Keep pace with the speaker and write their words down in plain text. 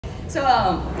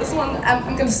This one,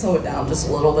 I'm gonna slow it down just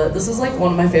a little bit. This is like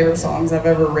one of my favorite songs I've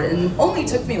ever written. Only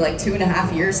took me like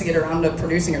 2.5 years to get around to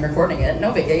producing and recording it.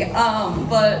 No biggie.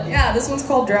 But yeah, this one's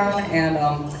called Drown, and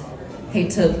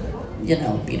hate to, you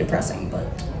know, be depressing, but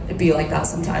it'd be like that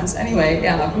sometimes. Anyway,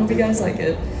 yeah, I hope you guys like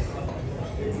it.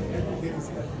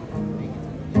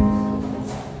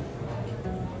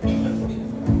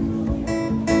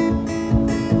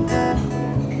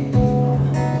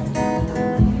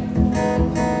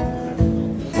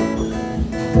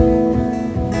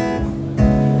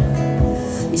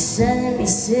 Sending me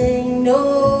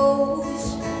signals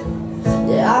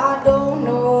that I don't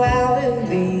know how to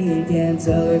read. Can't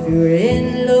tell if you're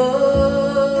in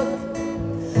love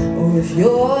or if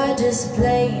you're just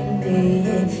playing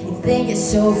it. You think it's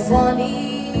so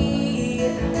funny,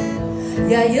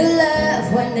 yeah, you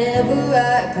laugh whenever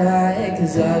I cry,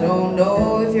 'cause I don't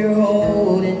know if you're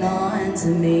holding on to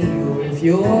me or if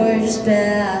you're just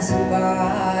passing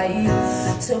by.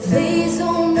 So please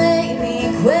don't make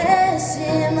me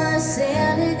question my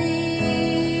sanity,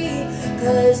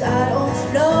 'cause I don't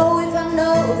know if I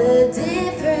know the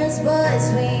difference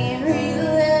between real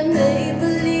and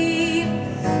make-believe.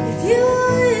 If you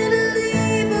want to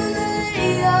leave or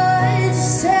later,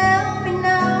 just tell me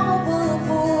now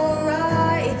before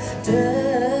I drown.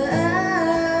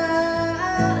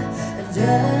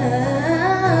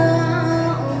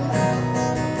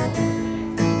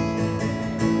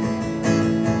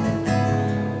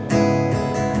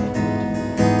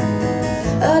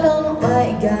 I don't know why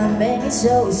it made me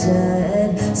so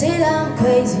sad. Said I'm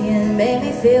crazy and made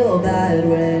me feel bad.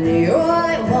 When you're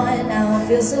right one, now I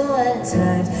feel so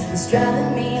attacked. It's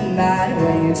driving me mad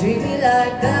when you treat me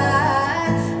like that.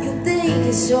 You think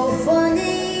it's so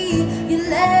funny, you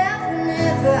laugh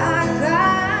whenever I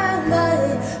cry,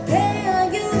 but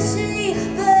can't you see,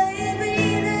 baby,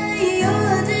 that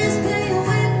you're just playing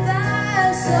with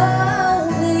fire? So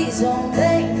please don't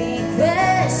make me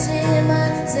question my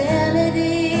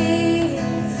sanity,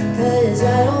 'cause I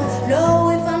don't know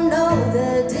if I know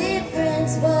the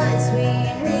difference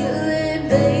between real and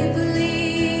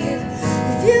make-believe.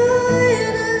 If you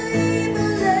want to leave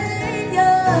or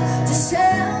later, just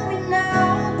tell me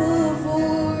now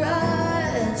before I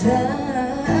drown.